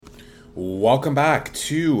Welcome back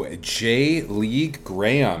to J League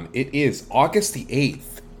Graham. It is August the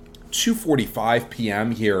 8th, 2:45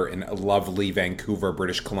 p.m. here in lovely Vancouver,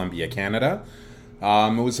 British Columbia, Canada.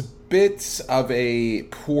 It was a bit of a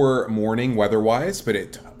poor morning weather-wise, but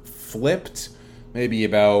it flipped maybe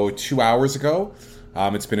about 2 hours ago.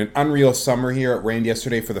 It's been an unreal summer here. It rained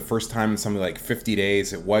yesterday for the first time in something like 50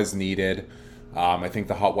 days. It was needed. I think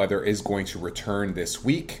the hot weather is going to return this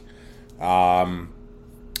week.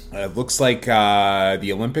 It looks like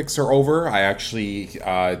the Olympics are over. I actually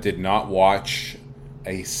did not watch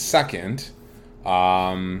a second.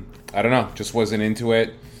 I don't know, just wasn't into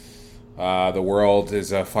it. The world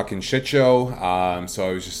is a fucking shit show, so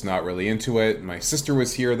I was just not really into it. My sister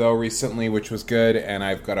was here, though, recently, which was good, and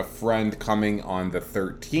I've got a friend coming on the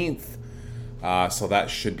 13th, so that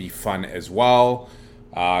should be fun as well.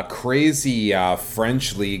 Crazy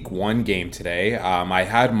French League 1 game today. I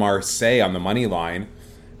had Marseille on the money line,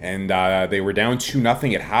 and they were down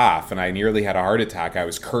 2-0 at half, and I nearly had a heart attack. I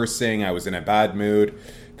was cursing, I was in a bad mood.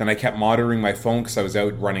 Then I kept monitoring my phone because I was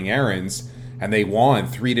out running errands, and they won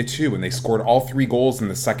 3-2, and they scored all 3 goals in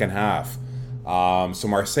the second half. So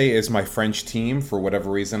Marseille is my French team for whatever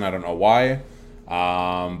reason, I don't know why.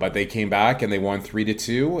 But they came back and they won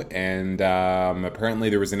 3-2, and apparently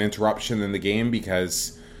there was an interruption in the game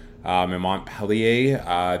because in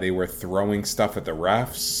Montpellier they were throwing stuff at the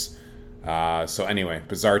refs. So anyway,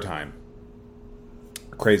 bizarre time.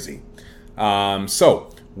 Crazy. So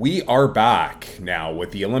we are back now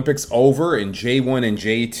with the Olympics over in J1 and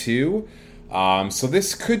J2. So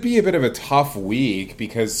this could be a bit of a tough week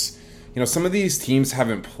because, some of these teams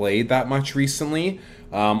haven't played that much recently.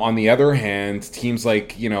 On the other hand, teams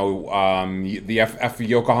like, the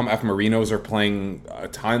Yokohama F Marinos are playing a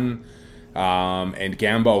ton. And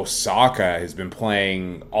Gamba Osaka has been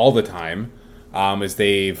playing all the time. As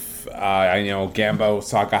they've, Gamba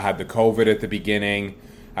Osaka had the COVID at the beginning.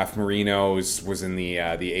 F Marinos was in the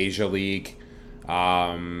Asia League.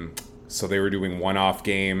 So they were doing one-off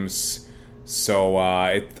games. So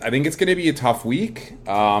I think it's going to be a tough week.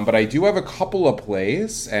 But I do have a couple of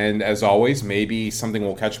plays. And as always, maybe something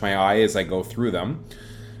will catch my eye as I go through them.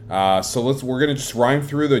 So we're going to just rhyme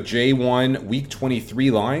through the J1 Week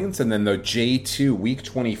 23 lines and then the J2 Week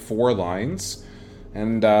 24 lines.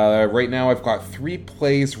 And right now I've got 3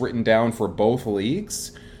 plays written down for both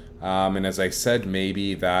leagues. And as I said,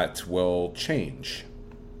 maybe that will change.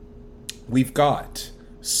 We've got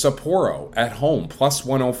Sapporo at home, plus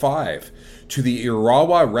 105. To the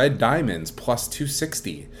Urawa Red Diamonds, plus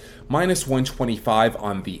 260. Minus 125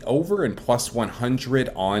 on the over and plus 100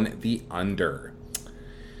 on the under.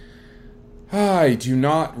 I do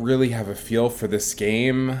not really have a feel for this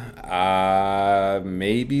game.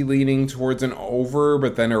 Maybe leaning towards an over,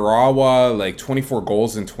 but then Urawa, 24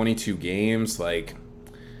 goals in 22 games. They're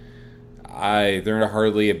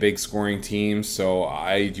hardly a big scoring team, so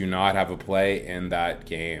I do not have a play in that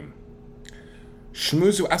game.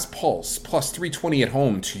 Shimizu S Pulse, plus 320 at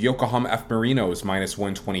home to Yokohama F Marinos, minus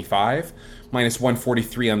 125. Minus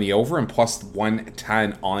 143 on the over and plus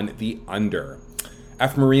 110 on the under.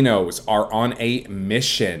 F Marinos are on a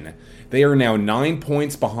mission. They are now 9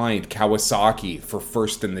 points behind Kawasaki for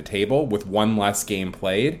first in the table with 1 less game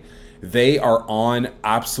played. They are on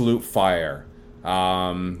absolute fire,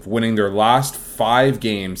 winning their last 5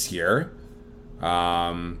 games here.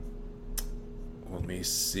 Let me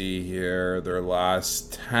see here. Their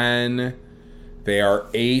last 10. They are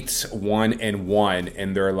 8-1-1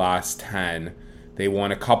 in their last 10. They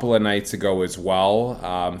won a couple of nights ago as well,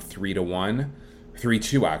 3-1.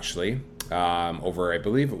 3-2 actually, over I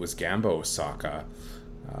believe it was Gamba Osaka.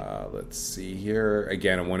 Let's see here.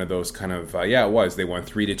 Again, one of those kind of, it was. They won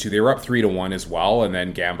 3-2. They were up 3-1 as well, and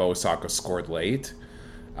then Gamba Osaka scored late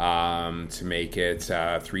to make it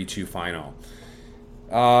 3-2 final.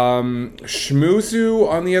 Shimizu,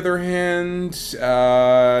 on the other hand,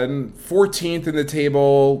 14th in the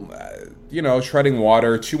table, treading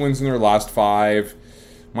water, 2 wins in their last 5.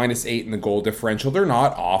 Minus 8 in the goal differential. They're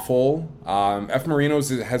not awful. F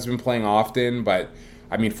Marinos has been playing often, but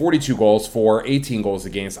 42 goals for, 18 goals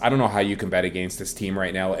against. I don't know how you can bet against this team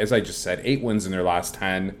right now. As I just said, 8 wins in their last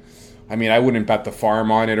 10. I wouldn't bet the farm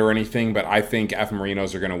on it or anything, but I think F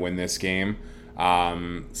Marinos are going to win this game.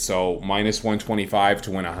 So minus 125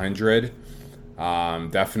 to win 100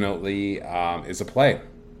 definitely is a play.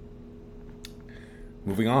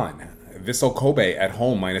 Moving on. Vissel Kobe at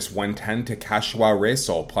home, minus 110 to Kashiwa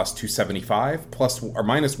Reysol, plus 275,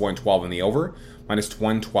 minus 112 on the over, minus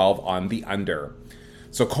 112 on the under.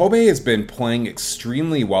 So Kobe has been playing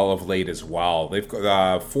extremely well of late as well. They've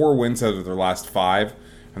got 4 wins out of their last 5,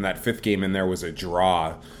 and that 5th game in there was a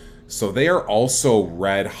draw. So they are also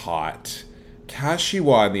red hot.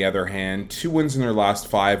 Kashiwa, on the other hand, 2 wins in their last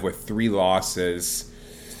 5 with 3 losses.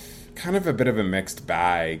 Kind of a bit of a mixed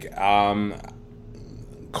bag.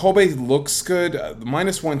 Kobe looks good.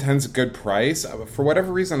 Minus 110 is a good price. For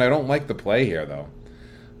whatever reason, I don't like the play here, though.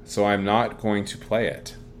 So I'm not going to play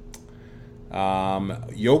it.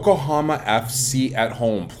 Yokohama FC at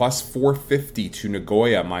home, plus 450 to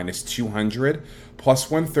Nagoya, minus 200.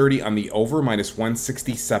 Plus 130 on the over, minus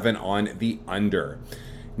 167 on the under.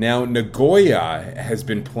 Now, Nagoya has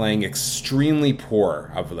been playing extremely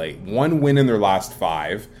poor of late. 1 win in their last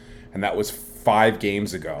 5, and that was 5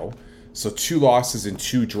 games ago. So 2 losses and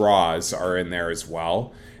 2 draws are in there as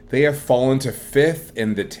well. They have fallen to 5th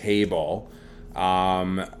in the table.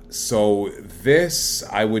 So this,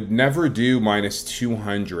 I would never do minus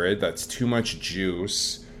 200. That's too much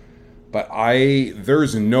juice. But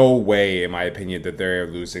there's no way, in my opinion, that they're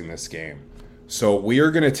losing this game. So we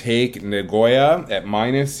are going to take Nagoya at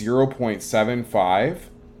minus 0.75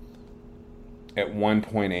 at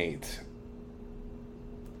 1.8.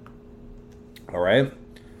 All right.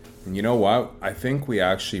 And you know what? I think we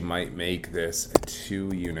actually might make this a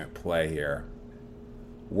 2-unit play here.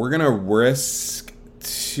 We're going to risk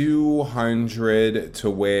 200 to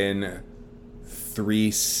win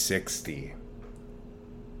 360.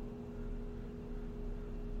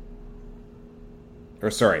 Or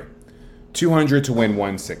sorry, 200 to win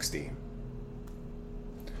 160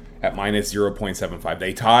 at minus 0.75.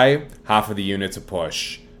 They tie, half of the unit's a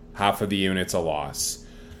push, half of the unit's a loss.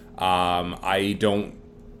 If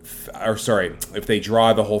they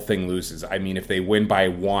draw, the whole thing loses. I mean, if they win by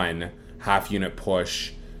 1, half unit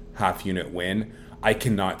push, half unit win, I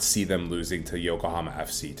cannot see them losing to Yokohama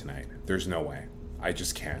FC tonight. There's no way. I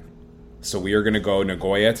just can't. So we are going to go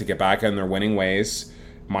Nagoya to get back on their winning ways.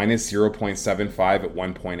 Minus 0.75 at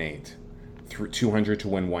 1.8. 200 to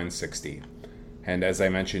win 160. And as I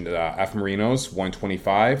mentioned, F Marinos,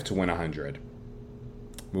 125 to win 100.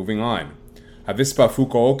 Moving on. Avispa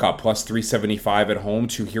Fukuoka, plus 375 at home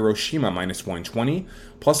to Hiroshima, minus 120.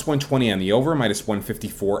 Plus 120 on the over, minus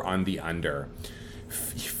 154 on the under.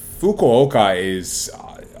 Fukuoka is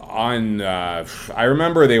on... I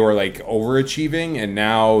remember they were like overachieving, and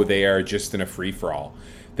now they are just in a free-for-all.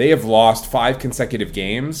 They have lost 5 consecutive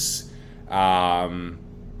games and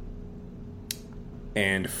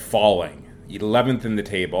falling. 11th in the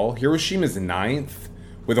table. Hiroshima's 9th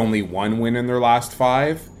with only 1 win in their last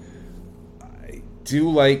 5. I do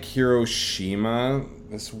like Hiroshima.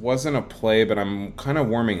 This wasn't a play, but I'm kind of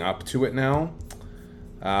warming up to it now.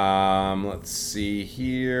 Let's see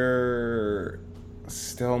here.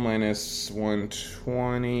 Still minus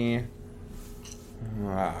 120.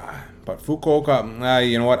 But Fukuoka,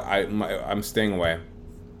 you know what? I'm staying away.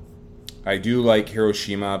 I do like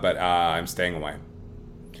Hiroshima, but I'm staying away.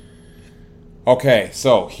 Okay,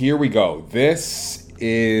 so here we go. This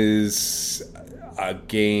is a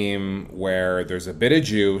game where there's a bit of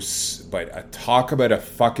juice, but talk about a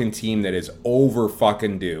fucking team that is over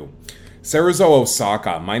fucking due. Cerezo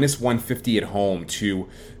Osaka, minus 150 at home to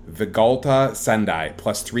Vegalta Sendai,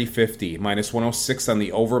 plus 350, minus 106 on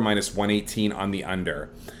the over, minus 118 on the under.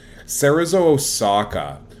 Cerezo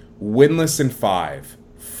Osaka, winless in 5,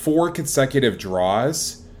 4 consecutive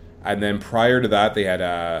draws, and then prior to that, they had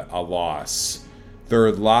a loss.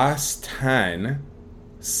 Their last 10,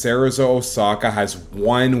 Cerezo Osaka has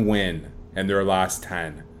 1 win in their last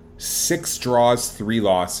 10. 6 draws, 3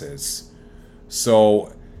 losses.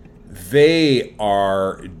 So they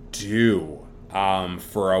are due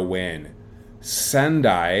for a win.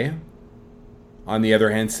 Sendai, on the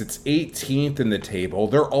other hand, sits 18th in the table.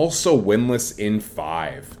 They're also winless in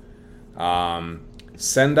 5.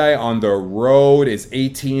 Sendai on the road is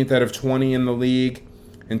 18th out of 20 in the league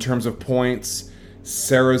in terms of points.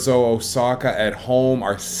 Cerezo Osaka at home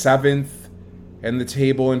are 7th in the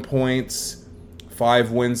table in points.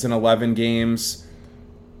 5 wins in 11 games.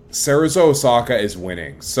 Cerezo Osaka is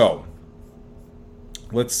winning. So,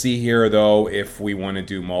 let's see here, though, if we want to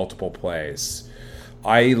do multiple plays.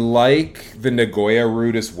 I like the Nagoya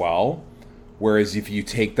route as well. Whereas if you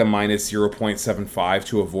take the minus 0.75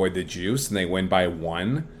 to avoid the juice and they win by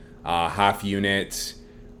 1, half unit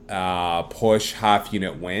push, half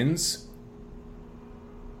unit wins.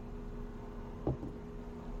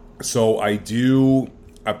 So I do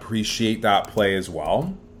appreciate that play as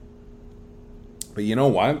well. But you know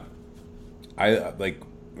what? We're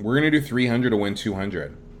going to do 300 to win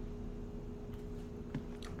 200.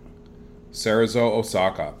 Cerezo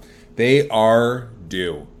Osaka. They are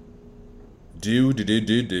due.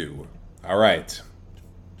 Do. All right.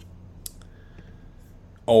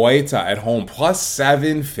 Oita at home, plus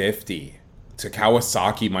 750 to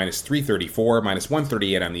Kawasaki minus 334, minus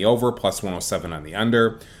 138 on the over, plus 107 on the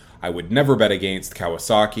under. I would never bet against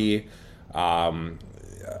Kawasaki.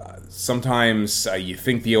 Sometimes you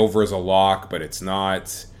think the over is a lock, but it's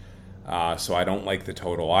not. So I don't like the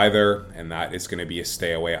total either, and that is going to be a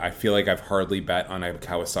stay away. I feel like I've hardly bet on a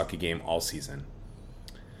Kawasaki game all season.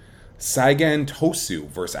 Saigon Tosu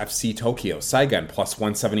versus FC Tokyo. Saigon plus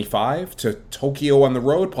 175 to Tokyo on the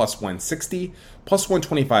road plus 160, plus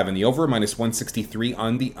 125 on the over, minus 163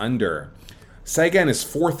 on the under. Saigon is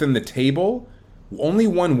fourth in the table, only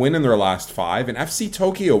one win in their last 5, and FC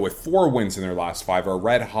Tokyo with 4 wins in their last 5 are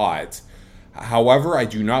red hot. However, I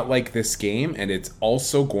do not like this game, and it's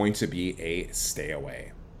also going to be a stay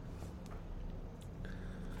away.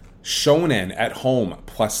 Shonen at home,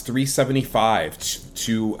 plus 375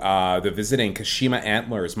 to the visiting Kashima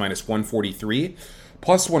Antlers, minus 143,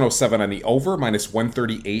 plus 107 on the over, minus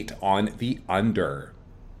 138 on the under.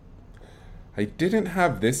 I didn't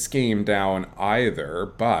have this game down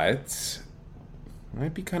either, but I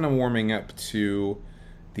might be kind of warming up to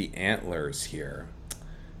the Antlers here.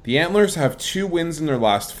 The Antlers have 2 wins in their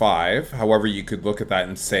last 5. However, you could look at that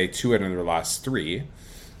and say 2 in their last 3.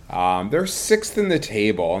 They're 6th in the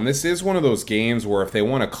table, and this is one of those games where if they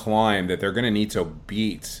want to climb, that they're going to need to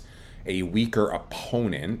beat a weaker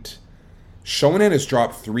opponent. Shonen has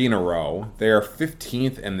dropped 3 in a row. They are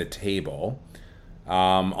 15th in the table.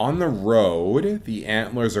 On the road, the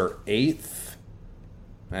Antlers are 8th,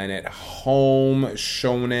 and at home,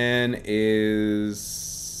 Shonen is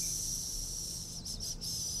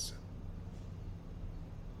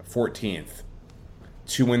 14th.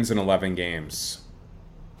 2 wins in 11 games.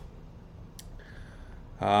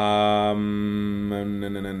 You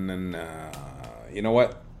know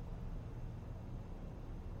what?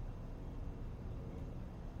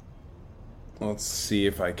 Let's see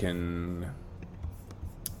if I can...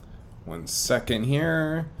 1 second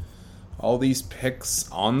here. All these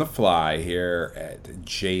picks on the fly here at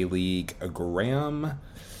J-League Graham.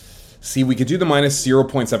 See, we could do the minus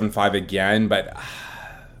 0.75 again, but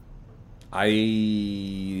I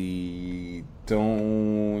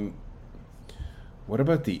don't... What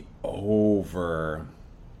about the over?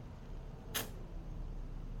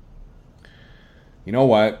 You know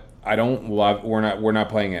what? I don't love... We're not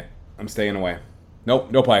playing it. I'm staying away.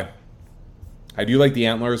 Nope, no play. I do like the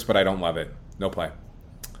Antlers, but I don't love it. No play.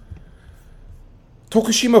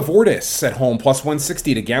 Tokushima Vortis at home, plus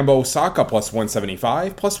 160 to Gamba Osaka, plus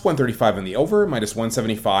 175, plus 135 on the over, minus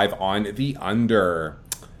 175 on the under.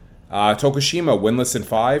 Tokushima winless in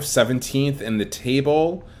 5, 17th in the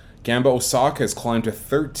table. Gamba Osaka has climbed to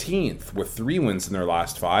 13th with 3 wins in their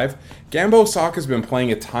last 5. Gamba Osaka has been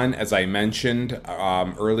playing a ton, as I mentioned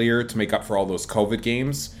earlier, to make up for all those COVID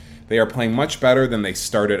games. They are playing much better than they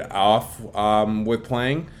started off with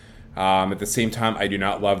playing. At the same time, I do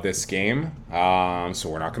not love this game, so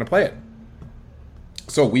we're not going to play it.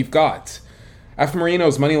 So we've got F.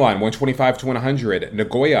 Marino's money line, 125 to 100.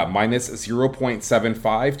 Nagoya, minus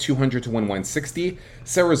 0.75, 200 to win 160.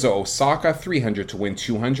 Cerezo Osaka, 300 to win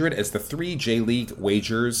 200 as the 3 J-League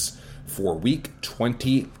wagers for week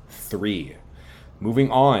 23. Moving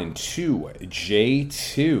on to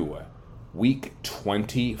J2, week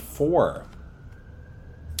 24.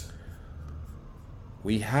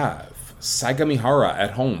 We have Sagamihara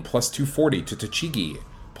at home, plus 240 to Tochigi,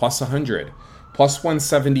 plus 100. Plus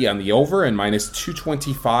 170 on the over and minus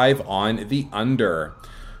 225 on the under.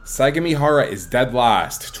 Sagamihara is dead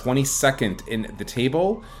last, 22nd in the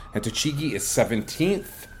table, and Tochigi is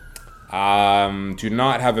 17th. Do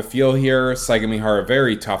not have a feel here. Sagamihara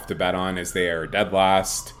very tough to bet on as they are dead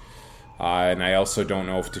last. And I also don't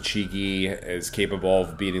know if Tochigi is capable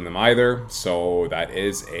of beating them either, so that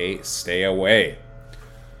is a stay away.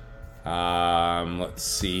 Let's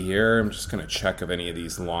see here. I'm just going to check if any of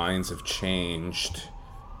these lines have changed.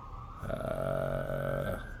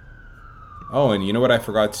 Oh, and you know what I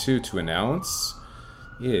forgot to announce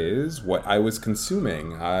is what I was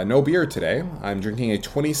consuming. No beer today. I'm drinking a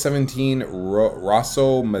 2017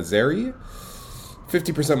 Rosso Mazzari.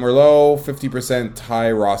 50% Merlot, 50%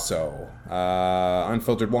 Thai Rosso.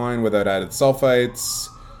 Unfiltered wine without added sulfites.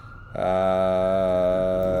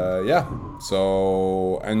 Yeah.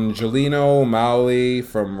 So, Angelino Mauli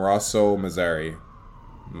from Rosso Mazzari.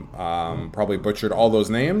 Probably butchered all those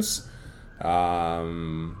names. I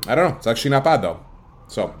don't know. It's actually not bad, though.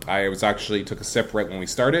 So, I was actually took a sip right when we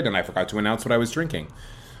started, and I forgot to announce what I was drinking.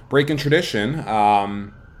 Break in tradition.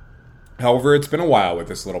 However, it's been a while with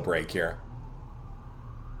this little break here.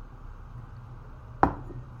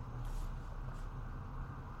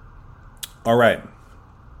 All right.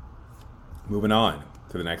 Moving on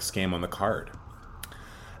to the next game on the card.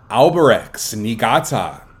 Albirex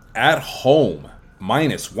Niigata at home.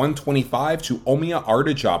 Minus 125 to Omiya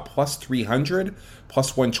Ardija. Plus 300.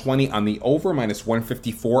 Plus 120 on the over. Minus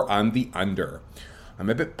 154 on the under. I'm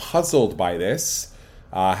a bit puzzled by this.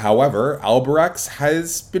 However, Albirex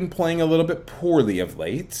has been playing a little bit poorly of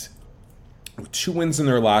late. With 2 wins in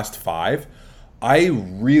their last 5. I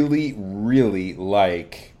really, really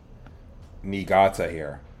like Niigata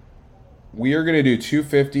here. We are going to do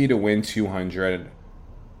 250 to win 200.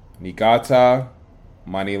 Niigata,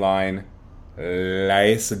 money line.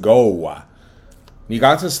 Let's go.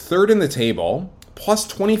 Niigata's third in the table, plus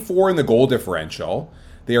 24 in the goal differential.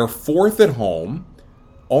 They are 4th at home.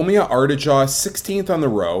 Omiya Ardija 16th on the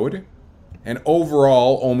road. And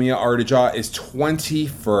overall, Omiya Ardija is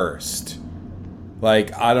 21st.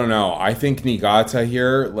 Like, I don't know. I think Niigata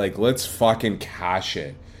here, like, let's fucking cash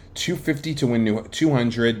it. 250 to win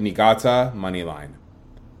 200. Niigata, money line.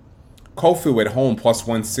 Kofu at home, plus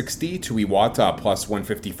 160 to Iwata, plus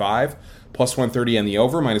 155. Plus 130 on the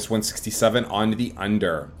over, minus 167 on the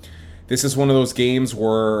under. This is one of those games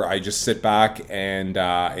where I just sit back and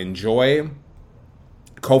enjoy.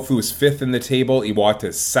 Kofu is 5th in the table. Iwata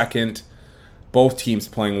is 2nd. Both teams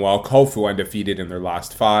playing well. Kofu undefeated in their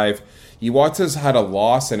last 5. Iwata's had a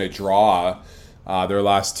loss and a draw their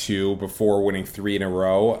last 2 before winning 3 in a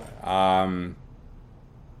row. I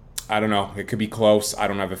don't know. It could be close. I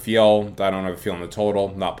don't have a feel. I don't have a feel in the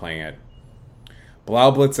total. Not playing it.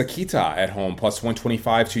 Blaublitz Akita at home, plus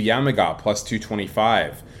 125 to Yamaga, plus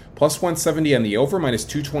 225. Plus 170 on the over, minus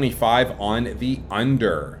 225 on the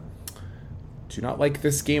under. Do not like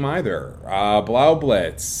this game either.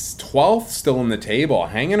 Blaublitz, 12th still in the table,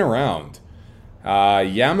 hanging around.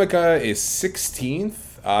 Yamaga is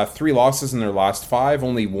 16th, 3 losses in their last 5,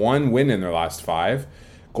 only 1 win in their last 5.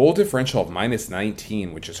 Goal differential of minus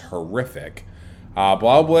 19, which is horrific.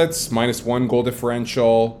 Blaublitz, minus 1 goal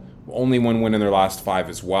differential. Only 1 win in their last 5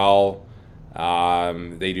 as well.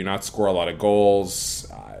 They do not score a lot of goals.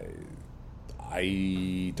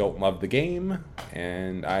 I don't love the game,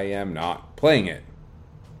 and I am not playing it.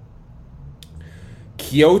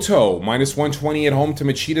 Kyoto, minus 120 at home to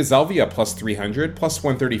Machida Zelvia, plus 300. Plus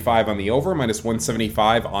 135 on the over, minus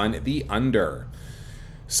 175 on the under.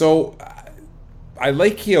 So, I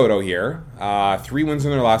like Kyoto here. 3 wins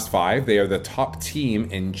in their last 5. They are the top team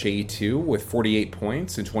in J2 with 48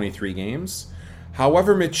 points in 23 games.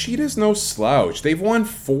 However, Machida's no slouch. They've won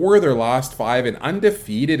 4 of their last 5 and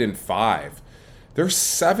undefeated in 5. They're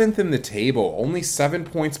 7th in the table, only 7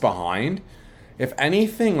 points behind. If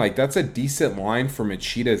anything, like, that's a decent line for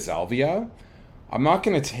Machida Zelvia. I'm not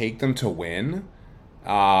going to take them to win.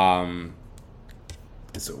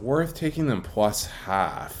 Is it worth taking them plus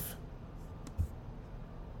half?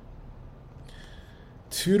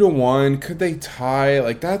 2-1. Could they tie?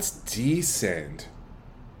 Like, that's decent.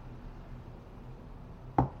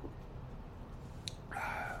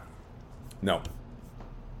 No.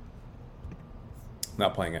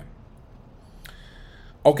 Not playing it.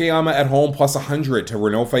 Okayama at home, plus 100 to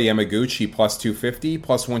Renofa Yamaguchi, plus 250.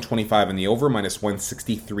 Plus 125 on the over, minus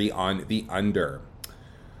 163 on the under.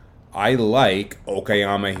 I like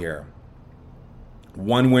Okayama here.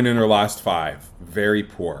 1 win in their last 5. Very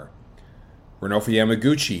poor. Renofa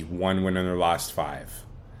Yamaguchi, 1 win in their last 5.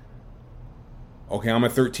 Okayama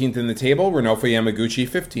 13th in the table, Renofa Yamaguchi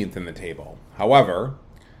 15th in the table. However,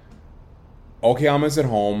 Okayama's at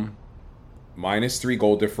home, minus 3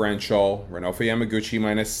 goal differential, Renofa Yamaguchi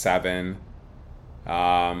minus 7.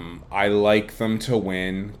 I like them to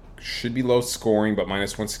win. Should be low scoring, but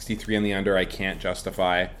minus 163 on the under I can't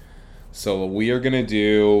justify. So we are going to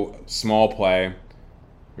do small play.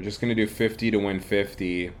 We're just going to do 50 to win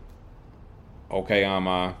 50.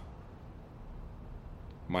 Okayama,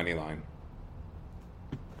 money line.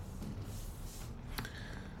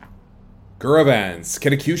 Guravans,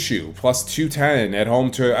 Kitakyushu, plus 210 at home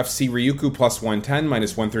to FC Ryukyu, plus 110,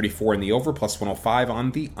 minus 134 in the over, plus 105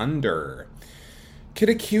 on the under.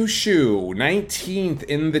 Kitakyushu, 19th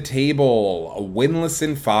in the table, winless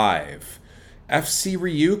in 5. FC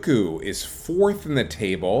Ryukyu is 4th in the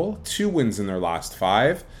table, 2 wins in their last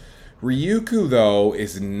 5. Ryukyu, though,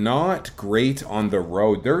 is not great on the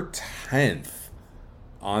road. They're 10th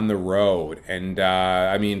on the road. And,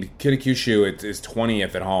 I mean, Kitakyushu is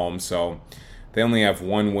 20th at home, so they only have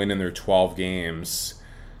 1 win in their 12 games.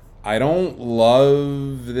 I don't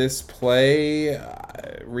love this play.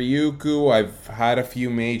 Ryukyu, I've had a few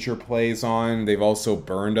major plays on. They've also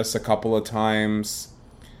burned us a couple of times.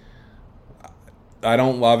 I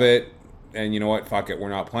don't love it. And you know what? Fuck it. We're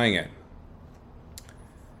not playing it.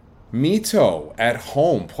 Mito at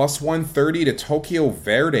home, plus 130 to Tokyo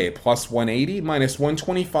Verde, plus 180, minus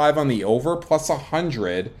 125 on the over, plus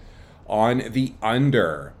 100 on the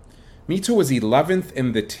under. Mito is 11th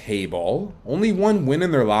in the table. Only one win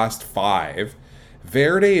in their last 5.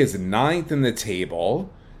 Verde is 9th in the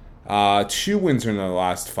table. 2 wins in their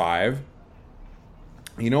last 5.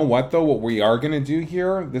 You know what, though? What we are going to do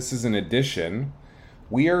here, this is an addition.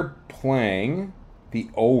 We are playing the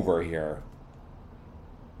over here.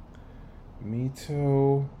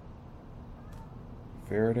 Mito,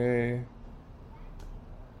 Verde,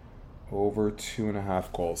 over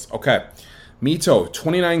 2.5 goals. Okay. Mito,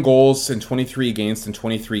 29 goals and 23 against in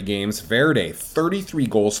 23 games. Verde, 33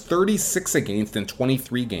 goals, 36 against in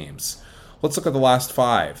 23 games. Let's look at the last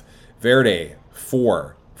 5. Verde,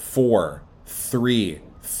 4, 4, 3,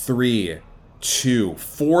 3, 2.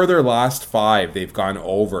 4 of their last 5, they've gone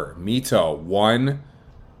over. Mito, 1,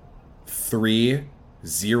 3,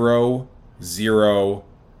 0, 0,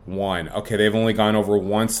 1. Okay, they've only gone over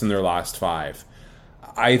once in their last 5.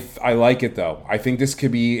 I like it, though. I think this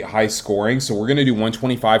could be high scoring. So we're going to do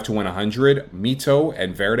 125 to 100. Mito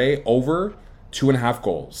and Verde over 2.5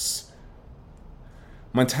 goals.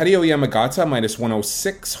 Monterio Yamagata minus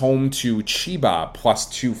 106. Home to Chiba plus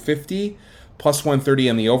 250. Plus 130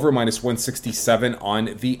 on the over. Minus 167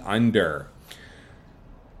 on the under.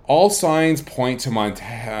 All signs point to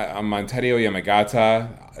Monterio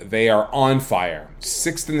Yamagata. They are on fire.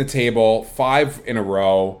 6th in the table. 5 in a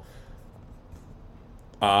row.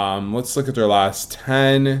 Let's look at their last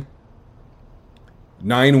 10.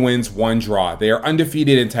 9 wins, 1 draw. They are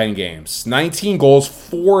undefeated in 10 games. 19 goals,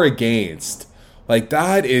 4 against. Like,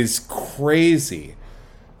 that is crazy.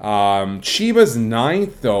 Chiba's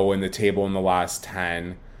 9th, though, in the table in the last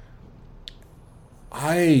 10.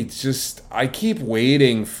 I keep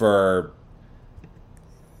waiting for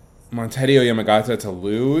Monterio Yamagata to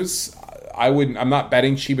lose. I'm not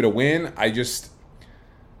betting Chiba to win.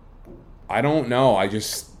 I don't know.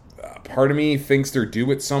 Part of me thinks they're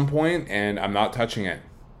due at some point, and I'm not touching it.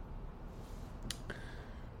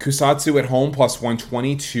 Kusatsu at home, plus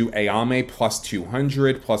 120 to Ayame, plus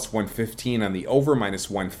 200, plus 115 on the over, minus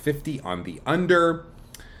 150 on the under.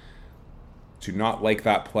 Do not like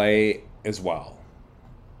that play as well.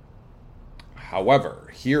 However,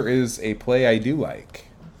 here is a play I do like.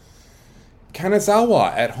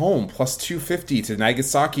 Kanazawa at home, plus 250 to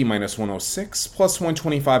Nagasaki, minus 106, plus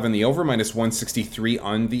 125 on the over, minus 163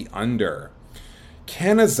 on the under.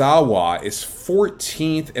 Kanazawa is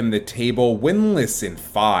 14th in the table, winless in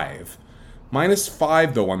 5. Minus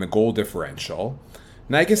 5, though, on the goal differential.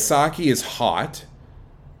 Nagasaki is hot.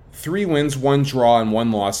 3 wins, 1 draw, and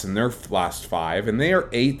 1 loss in their last 5, and they are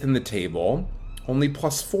 8th in the table, only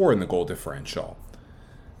plus 4 in the goal differential.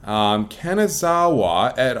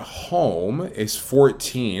 Kanazawa at home is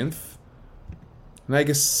 14th.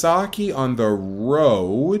 Nagasaki on the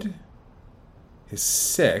road is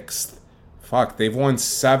 6th. Fuck, they've won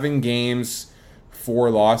 7 games, 4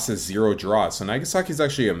 losses, 0 draws. So Nagasaki's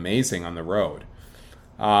actually amazing on the road.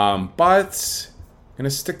 But I'm going to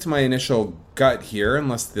stick to my initial gut here,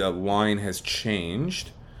 unless the line has changed.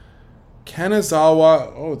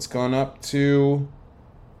 Kanazawa, it's gone up to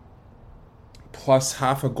plus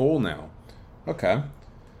half a goal now. Okay.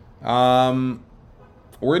 We're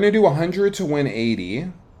going to do 100 to win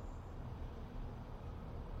 80.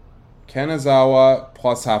 Kanazawa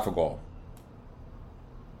plus half a goal.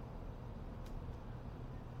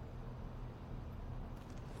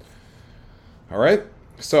 All right.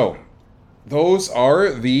 So those are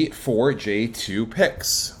the 4 J2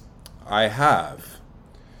 picks. I have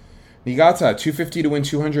Niigata, 250 to win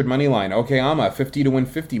 200 money line. Okayama, 50 to win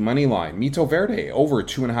 50 money line. Mito Verde, over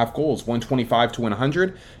 2.5 goals, 125 to win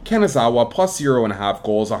 100. Kanazawa, plus 0.5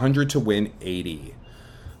 goals, 100 to win 80.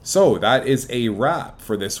 So that is a wrap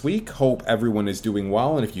for this week. Hope everyone is doing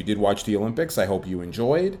well. And if you did watch the Olympics, I hope you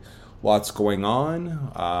enjoyed. Lots going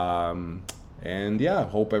on. And yeah,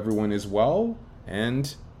 hope everyone is well.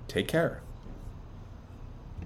 And take care.